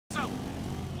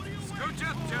Roach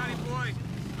up, Johnny boy.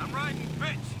 I'm riding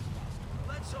bitch.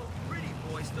 Let's hope Pretty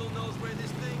Boy still knows where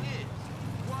this thing is.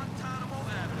 Guantanamo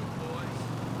Avenue, boys.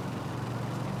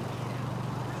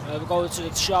 We're going to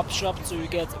the shop to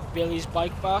get Billy's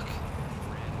bike back.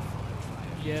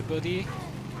 Yeah, buddy.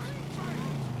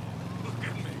 Look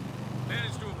at me.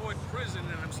 Managed to avoid prison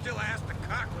and I'm still asked to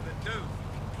cock with a dude.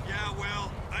 Yeah,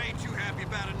 well, I ain't too happy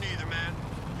about it neither, man.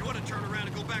 You want to turn around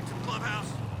and go back to the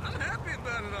clubhouse? I'm happy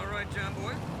about it, all right, John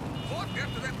boy. Fuck,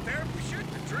 after that therapy shit,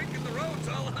 the drink in the road's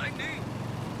all I need.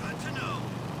 Good to know.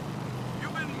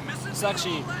 You've been missing It's me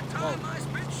actually- all that time I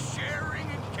spent sharing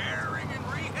and caring and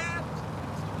rehab?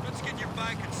 Let's get your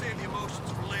bike and save the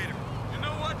emotions for later. You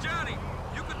know what, Johnny?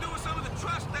 You can do some of the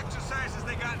trust exercises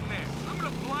they got in there. I'm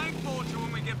gonna blindfold you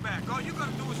when we get back. All you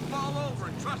gotta do is fall over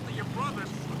and trust that your brothers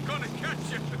are gonna catch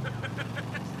you.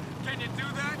 Can you do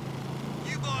that?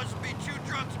 You boys would be too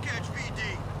drunk to catch VD,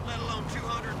 let alone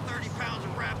 230 pounds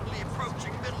and rapidly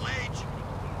approaching middle age.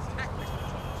 Technically,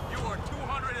 you are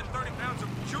 230 pounds of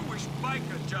Jewish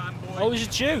biker, John boy. Oh, he's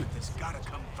a Jew. It's gotta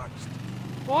come first.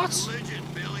 What? Religion,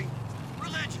 Billy.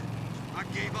 Religion. I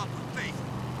gave up on faith.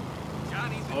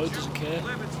 Johnny's a Oh, he Jew. doesn't care.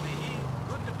 Klebitz me.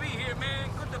 Good to be here, man.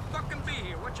 Good to fucking be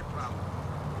here. What's your problem?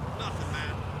 Nothing,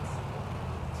 man.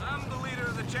 I'm the leader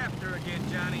of the chapter again,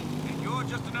 Johnny, and you're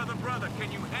just another brother.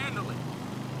 Can you handle it?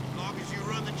 As long as you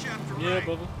run the chapter Yeah, right,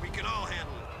 brother. we can all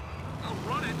handle it. I'll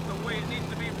run it the way it needs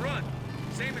to be run.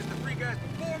 Same as the three guys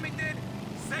before me did,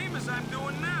 same as I'm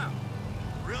doing now.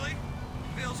 Really?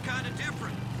 Feels kind of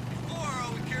different. Before,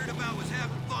 all we cared about was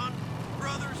having fun,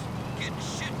 brothers, getting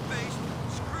shit-faced.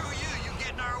 Screw you, you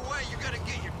get in our way, you're gonna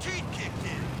get your teeth kicked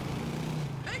in.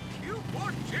 Thank you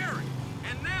for sharing.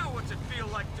 And now what's it feel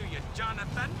like to you,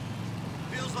 Jonathan?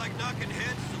 Feels like knocking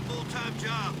heads is a full-time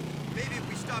job. Maybe if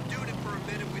we stop doing it for a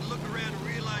minute, we'd look around and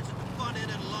realize that the fun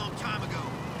ended a long time ago.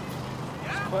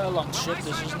 Yeah? Quite a long well, ship, I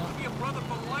this, signed isn't up it? to be a brother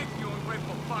for life, you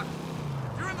ungrateful fuck.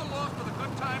 If you're in the law for the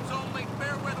good times only,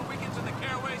 fair weather weekends and the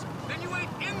caraways, then you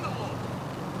ain't in the law.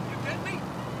 You get me?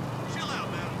 Chill out,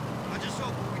 man. I just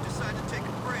hope when we decide to take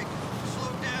a break,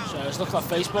 slow down. So let's look at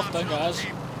Facebook then, guys.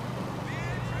 Should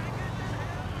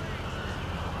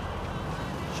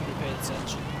be paying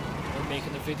attention. We're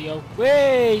making a video.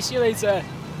 Way, see you later.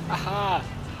 Aha.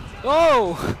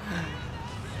 Oh.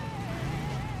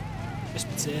 Missed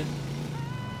my turn.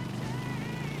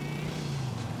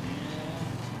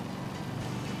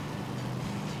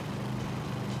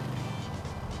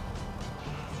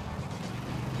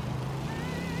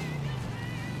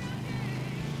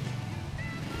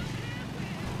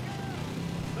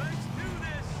 Let's do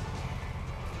this.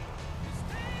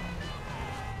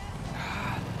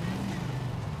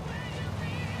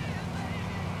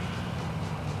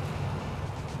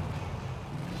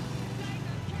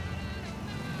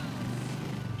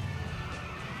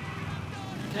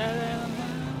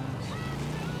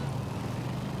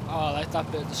 Oh, I like that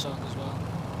bit of the song as well.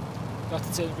 Got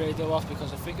to turn the radio off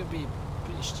because I think it'd be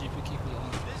pretty stupid keeping it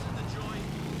on. This is the joint.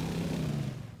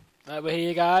 Right, we're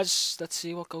here, guys. Let's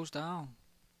see what goes down.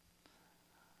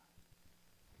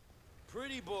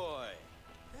 Pretty boy.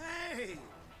 Hey!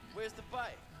 Where's the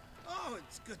bike? Oh,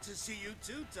 it's good to see you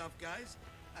too, tough guys.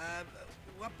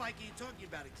 What bike are you talking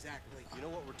about exactly? You know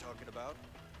what we're talking about?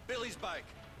 Billy's bike.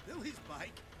 Billy's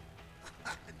bike?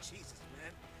 Jesus,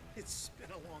 man. It's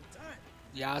been a long time.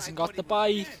 He hasn't I got thought the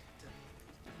he was bike. dead.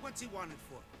 What's he wanted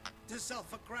for? To sell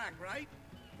for crack, right?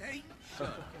 Hey,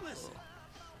 listen.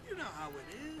 You know how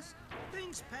it is.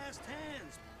 Things passed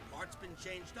hands. Parts been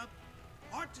changed up.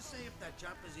 Hard to say if that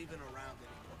chopper's even around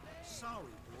anymore. Sorry,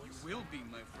 boys. You will be,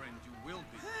 my friend, you will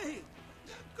be. Hey!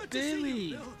 Good to see Billy.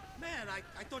 you, Bill. Man,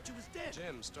 I thought you was dead.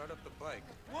 Jim, start up the bike.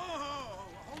 Whoa!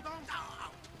 Hold on.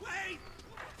 No, wait!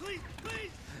 Please,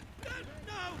 please!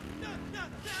 No!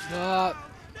 No.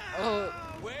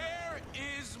 Oh. Where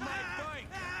is my bike?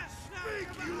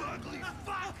 Speak, you ugly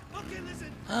fuck! Okay,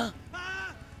 listen. Huh?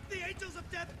 The Angels of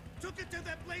Death took it to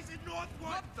that place in Northwood.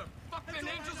 What the fucking That's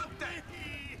all Angels I of know. Death?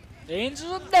 The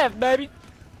Angels of Death, baby.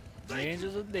 The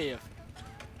Angels of Death.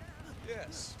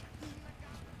 Yes.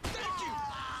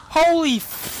 Holy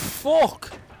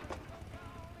fuck!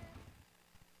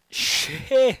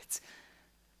 Shit!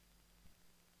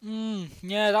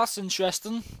 Yeah, that's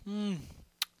interesting.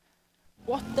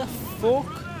 What the fuck?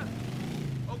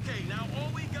 Okay, now all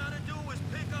we gotta do is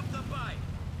pick up the bike.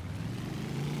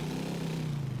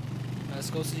 Let's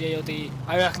go to the AOD.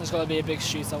 I reckon there's gonna be a big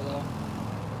shootout there.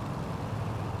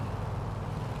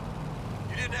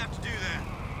 You didn't have to do that.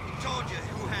 He told you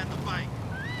who had the bike.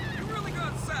 You really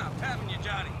gone south, haven't you,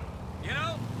 Johnny? You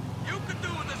know, you could do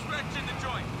with a stretch in the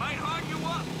joint. Might hard you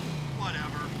up.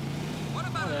 Whatever. What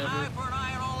about an Whatever. eye for an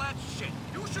eye and all that shit?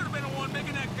 You should have been the one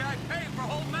guy paid for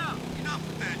holding out. Enough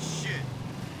with that shit.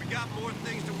 We got more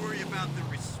things to worry about than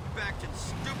respect and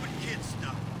stupid kid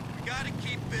stuff. We gotta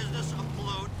keep business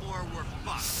afloat or we're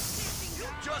fucked. You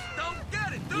just don't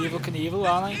get it, do you? Evil Knievel,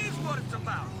 aren't This is what it's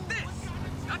about. This.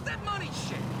 Not that money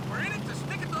shit. We're in it to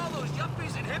stick it to all those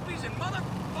yuppies and hippies and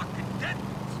motherfucking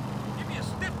deadbeats. Give me a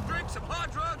stiff drink, some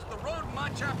hard drugs, the road and my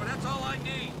chopper, that's all I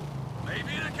need.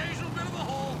 Maybe an occasional bit of a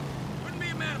hole. Wouldn't be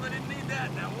a man if I didn't need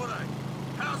that now, would I?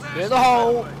 How's that? Bit of a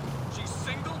hole. She's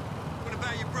single? What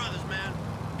about your brothers, man?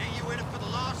 Ain't you in it for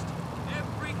the lost?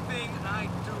 Everything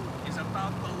I do is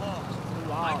about the lost.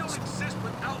 I don't exist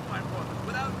without my brothers,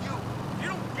 without you. If you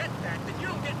don't get that, then you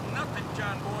don't get nothing,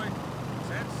 John boy.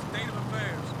 That's the state of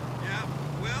affairs. Yeah,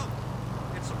 well,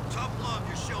 it's some tough love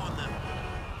you're showing them.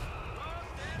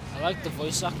 I like the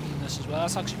voice acting in this as well.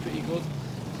 That's actually pretty good.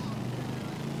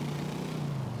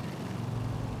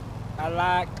 I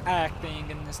like acting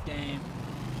in this game.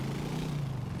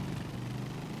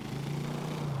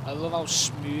 I love how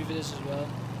smooth it is as well.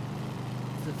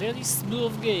 It's a very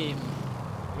smooth game.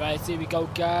 Right, here we go,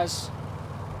 guys.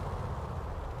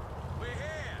 We're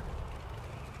here.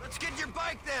 Let's get your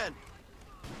bike then.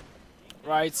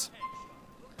 Right.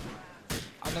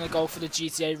 I'm gonna go for the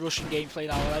GTA Russian gameplay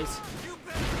now, right?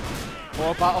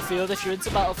 Or Battlefield if you're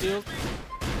into Battlefield.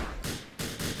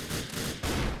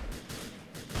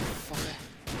 Fuck it.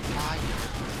 Bye.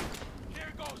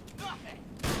 Here goes nothing.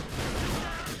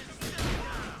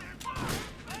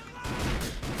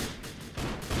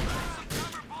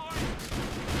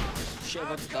 Shit, I'm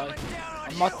about to die.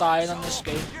 I'm not dying on this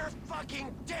game. You're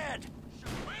fucking dead.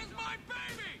 Where's my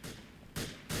baby?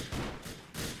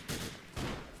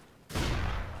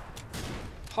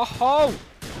 Ho ho! Here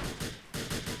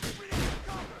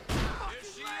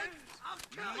she is.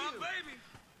 My baby.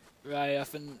 Right, I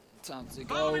think time to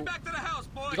Follow me go. back to the house,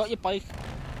 boys. You got your bike.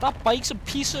 That bike's a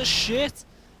piece of shit.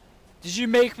 Did you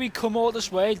make me come all this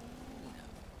way?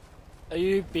 Are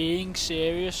you being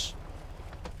serious?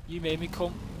 You made me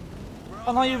come.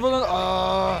 Oh, now you're running.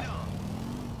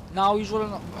 Now he's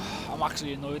running. I'm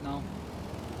actually annoyed now.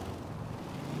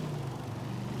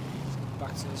 Let's get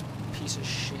back to this piece of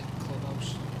shit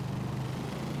clubhouse.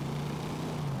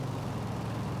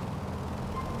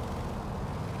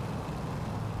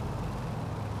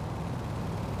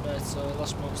 Right, so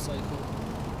lost motorcycle.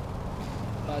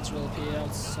 Badge will appear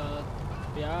outside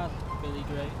behind Billy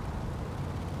Gray.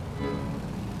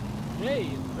 Hey,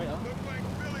 right on. Look like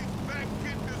Billy's back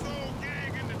getting his old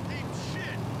gang into deep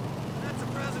shit. That's the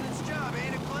president's job,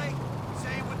 ain't it, Clay?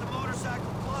 Same with the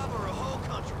motorcycle club or a whole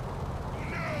country. Who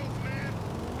knows, man?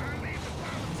 I leave the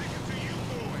politicking to you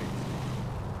boys.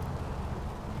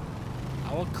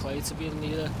 I want Clay to be the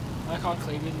leader. Why can't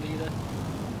Clay be the leader?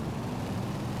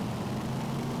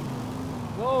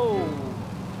 Whoa!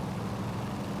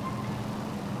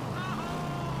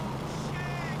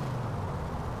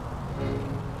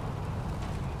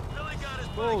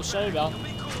 Whoa, sorry man.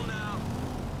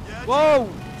 Whoa!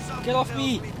 Get off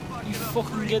me! You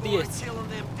fucking idiot!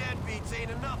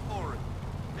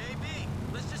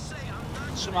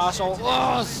 Some asshole.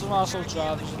 Oh, some asshole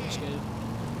drivers in this game.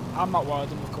 I'm not one of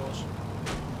them, of course.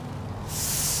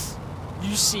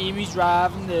 You see me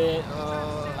driving there.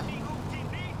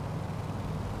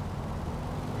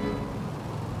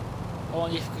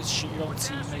 Only if you could shoot your own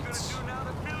teammates.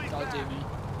 That'll do me.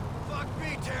 Fuck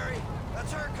me, Terry.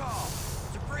 That's her call.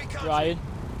 It's a free country. Ryan,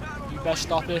 you best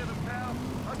stop it.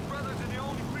 Us brothers are the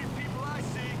only free people I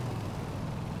see.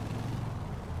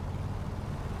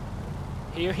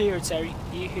 Here, here, Terry.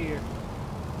 Here, here.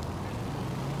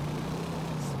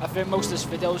 I think most of this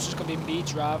video is just gonna be me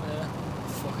driving it.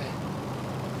 Fuck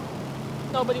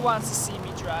it. Nobody wants to see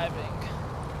me driving.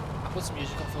 I'll put some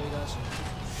music on for you guys.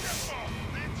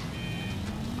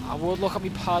 I would look at my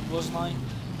pad, wasn't I?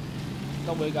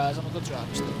 Don't worry guys, I'm a good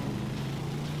driver still.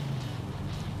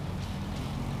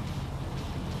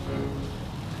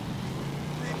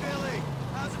 Hey, Billy.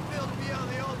 How's it feel to be on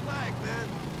the old bike, man?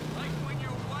 Like when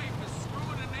your wife is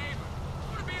screwing a neighbor.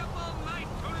 Gonna be up all night,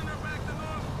 turning her back to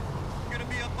normal. Gonna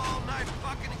be up all night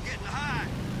fucking and getting high.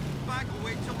 Bike will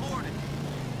wait till morning.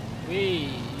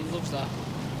 Wee, he loves that.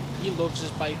 He loves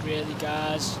his bike really,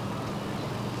 guys.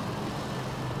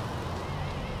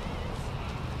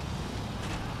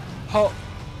 Oh,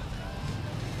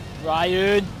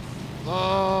 Ryan!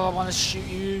 Oh, I want to shoot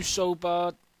you so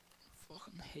bad.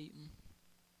 Fucking hate him.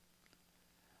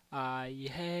 I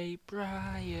hate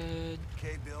Brian.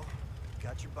 Okay, Bill.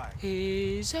 Got your bike.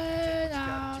 He's an Drink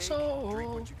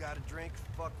asshole. what you gotta drink.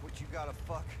 Fuck what you gotta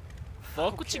fuck.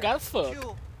 Fuck what you gotta fuck.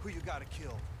 Kill who you gotta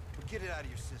kill. But get it out of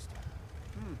your system.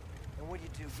 And when you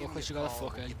do, Fuck give me what a you gotta call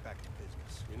fuck, and we'll eh? get back to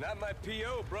business. You're not my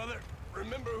P.O., brother.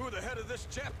 remember who the head of this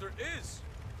chapter is.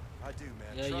 I do, man.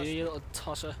 Yeah, Trust you me. little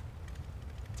tosser.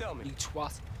 Tell me, You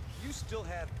twat. you still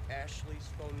have Ashley's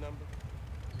phone number?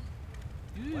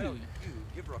 Why Ooh. don't you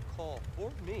give her a call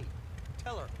for me?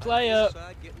 Tell her Play I'm up.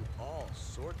 inside getting all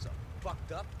sorts of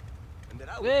fucked up, and that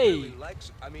I would Hey. really like.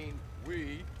 I mean,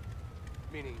 we,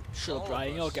 meaning Shut all up, of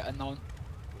Brian. You're us, getting on.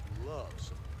 would love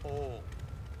some old.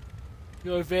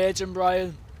 You're a virgin,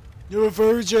 Brian. You're a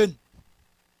virgin.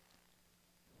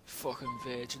 Fucking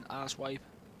virgin asswipe.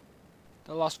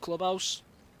 The Lost Clubhouse.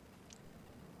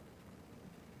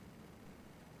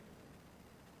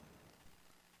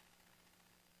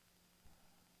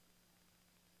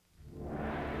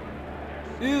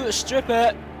 Ooh, a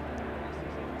stripper.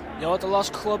 You know what, the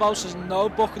Lost Clubhouse is no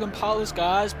Buckingham Palace,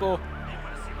 guys, but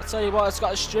I'll tell you what, it's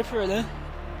got a stripper in it.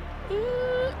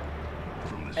 Ooh.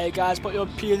 Hey guys, put your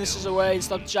penises away and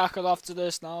stop jacking off to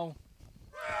this now.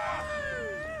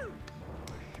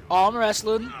 Arm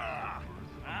wrestling.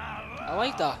 I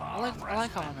like that. I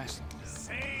like arm wrestling.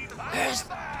 Yes,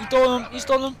 he's done him. He's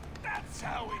done him.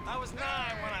 I was 9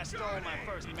 when I stole my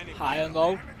first mini. High and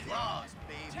low. Lost,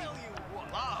 baby. Tell you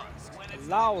what, lost when it's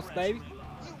Loud, baby.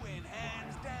 you win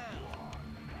hands down.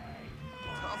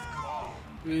 Tough call.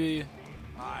 We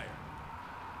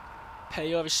pay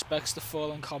your respects to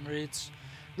fallen comrades.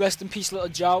 Rest in peace, little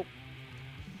Joe.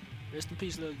 Rest in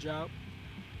peace, little Joe.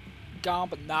 Gone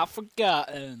but not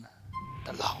forgotten.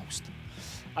 The Lost.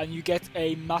 And you get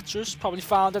a mattress, probably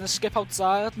found in a skip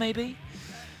outside, maybe.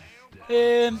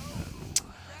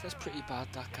 That's pretty bad,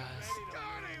 that, guys.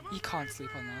 You can't sleep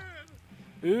on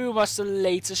that. Ooh, what's the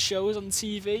latest shows on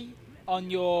TV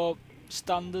on your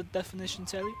standard definition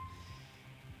telly?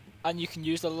 And you can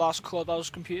use the Lost Clubhouse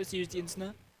computer to use the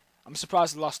internet. I'm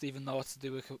surprised the Lost even know what to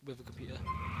do with a computer.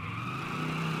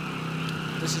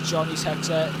 This is Johnny's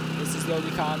Hexer. This is the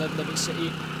only kind of living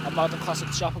city. A modern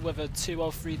classic chopper with a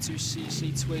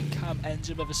 2032cc twin cam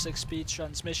engine with a 6-speed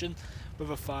transmission with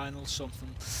a final something.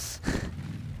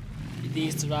 You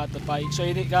need to ride the bike. So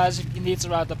you need, guys, you need to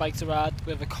ride the bike to ride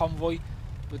with a convoy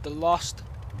with the Lost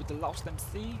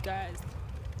MC, guys.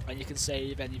 And you can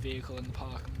save any vehicle in the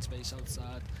parking space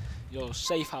outside your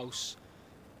safe house.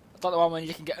 I don't know how many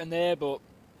you can get in there, but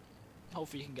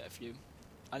hopefully you can get a few.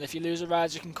 And if you lose a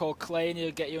ride, you can call Clay and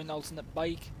he'll get you an alternate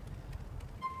bike.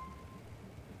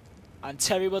 And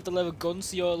Terry will deliver guns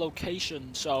to your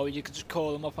location, so you can just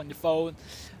call him up on your phone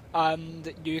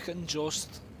and you can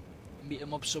just meet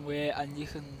him up somewhere and you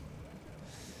can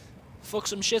fuck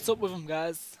some shit up with him,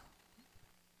 guys.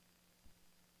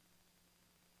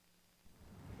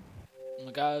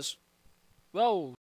 And guys, whoa.